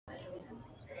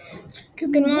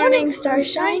Good morning,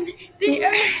 Starshine. The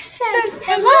Earth says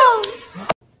hello.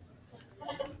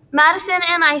 Madison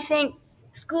and I think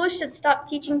schools should stop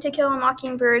teaching To Kill a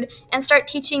Mockingbird and start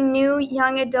teaching new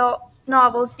young adult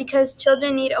novels because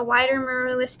children need a wider, more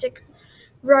realistic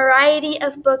variety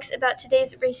of books about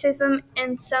today's racism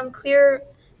and some clear,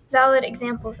 valid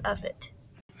examples of it.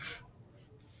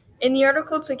 In the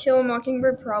article To Kill a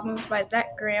Mockingbird Problems by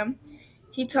Zach Graham,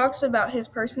 he talks about his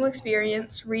personal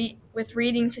experience with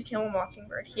reading To Kill a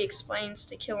Mockingbird. He explains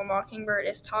To Kill a Mockingbird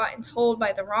is taught and told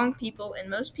by the wrong people, and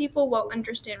most people won't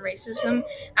understand racism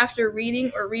after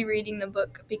reading or rereading the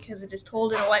book because it is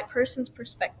told in a white person's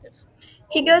perspective.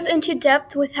 He goes into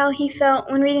depth with how he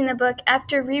felt when reading the book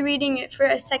after rereading it for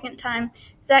a second time.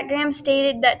 Zach Graham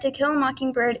stated that To Kill a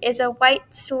Mockingbird is a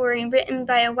white story written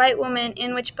by a white woman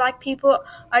in which black people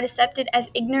are depicted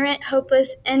as ignorant,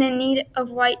 hopeless, and in need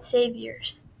of white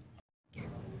saviors.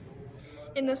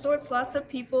 In the sorts lots of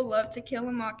people love To Kill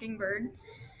a Mockingbird,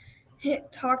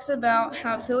 it talks about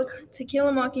how To Kill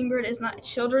a Mockingbird is not a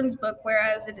children's book,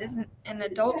 whereas it is an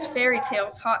adult fairy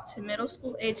tale taught to middle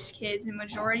school aged kids, and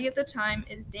majority of the time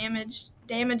is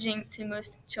damaging to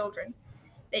most children.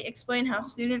 They explain how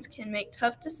students can make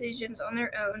tough decisions on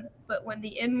their own, but when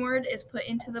the N-word is put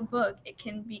into the book, it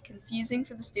can be confusing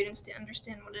for the students to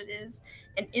understand what it is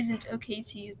and isn't okay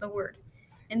to use the word.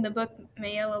 In the book,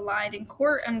 Mayella lied in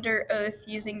court under oath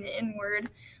using the N-word,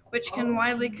 which can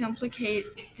widely complicate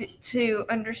to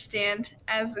understand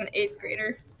as an 8th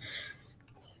grader.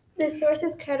 This source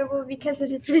is credible because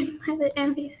it is written by the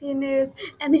NBC News,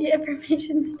 and the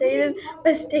information stated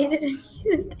was stated and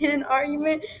used in an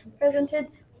argument presented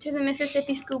to the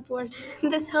Mississippi School Board.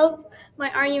 This helps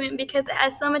my argument because it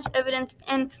has so much evidence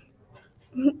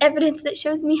that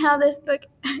shows me how this book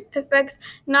affects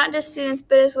not just students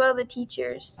but as well the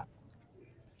teachers.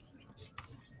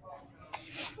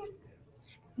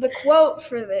 The quote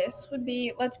for this would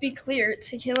be, "Let's be clear,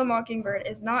 To Kill a Mockingbird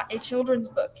is not a children's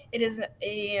book. It is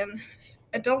an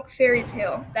adult fairy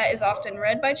tale that is often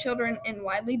read by children in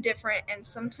widely different and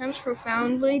sometimes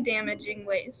profoundly damaging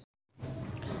ways."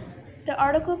 The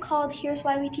article called Here's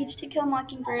Why We Teach To Kill a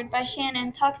Mockingbird by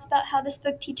Shannon talks about how this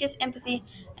book teaches empathy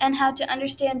and how to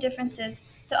understand differences.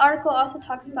 The article also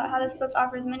talks about how this book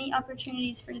offers many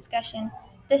opportunities for discussion.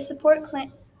 This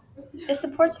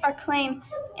supports our claim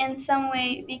in some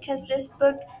way because this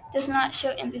book does not show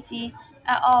empathy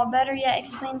at all. Better yet,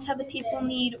 explains how the people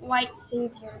need white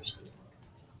saviors.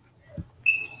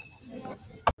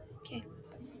 Okay.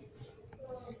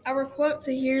 Our quote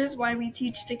to Here's Why We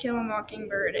Teach To Kill a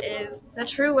Mockingbird is, "The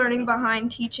true learning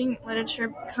behind teaching literature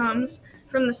comes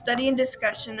from the study and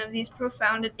discussion of these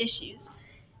profound issues.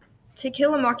 To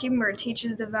Kill a Mockingbird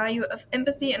teaches the value of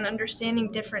empathy and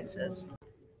understanding differences."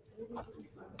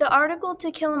 The article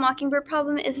To Kill a Mockingbird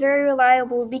Problem is very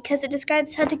reliable because it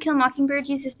describes how To Kill a Mockingbird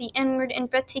uses the N-word in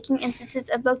breathtaking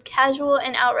instances of both casual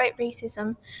and outright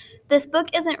racism. This book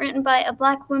isn't written by a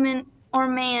black woman or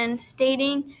man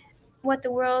stating what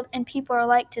the world and people are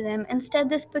like to them. Instead,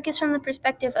 this book is from the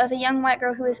perspective of a young white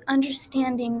girl who is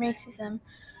understanding racism.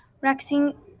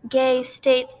 Maxine Gay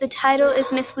states, "The title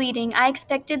is misleading. I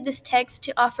expected this text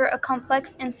to offer a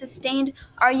complex and sustained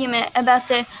argument about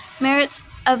the merits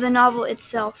of the novel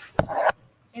itself."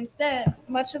 Instead,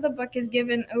 much of the book is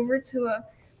given over to a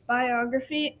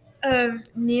biography of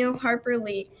Neil Harper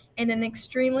Lee and an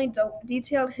extremely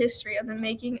detailed history of the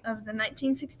making of the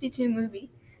 1962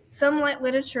 movie. Some light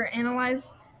literature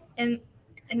analysis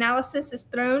is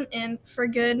thrown in for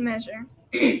good measure.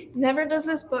 Never does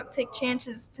this book take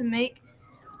chances to make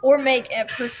a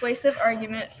persuasive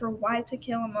argument for why To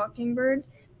Kill a Mockingbird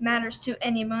matters to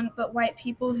anyone but white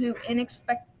people who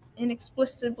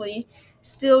inexplicably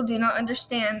still do not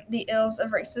understand the ills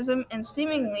of racism and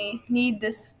seemingly need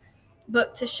this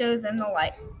book to show them the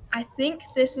light. I think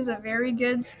this is a very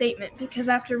good statement because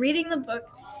after reading the book,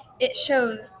 it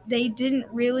shows they didn't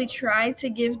really try to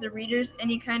give the readers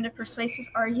any kind of persuasive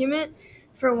argument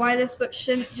for why this book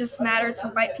shouldn't just matter to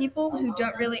white people who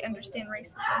don't really understand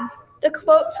racism. The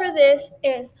quote for this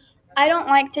is, "I don't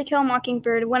like To Kill a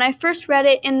Mockingbird. When I first read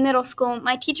it in middle school,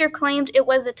 my teacher claimed it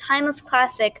was a timeless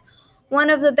classic, one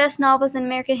of the best novels in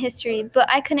American history, but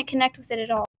I couldn't connect with it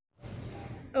at all."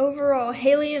 Overall,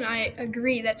 Haley and I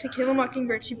agree that To Kill a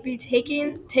Mockingbird should be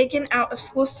taken out of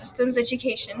school systems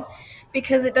education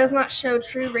because it does not show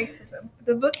true racism.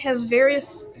 The book has very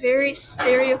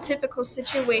stereotypical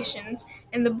situations,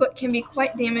 and the book can be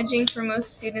quite damaging for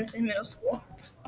most students in middle school.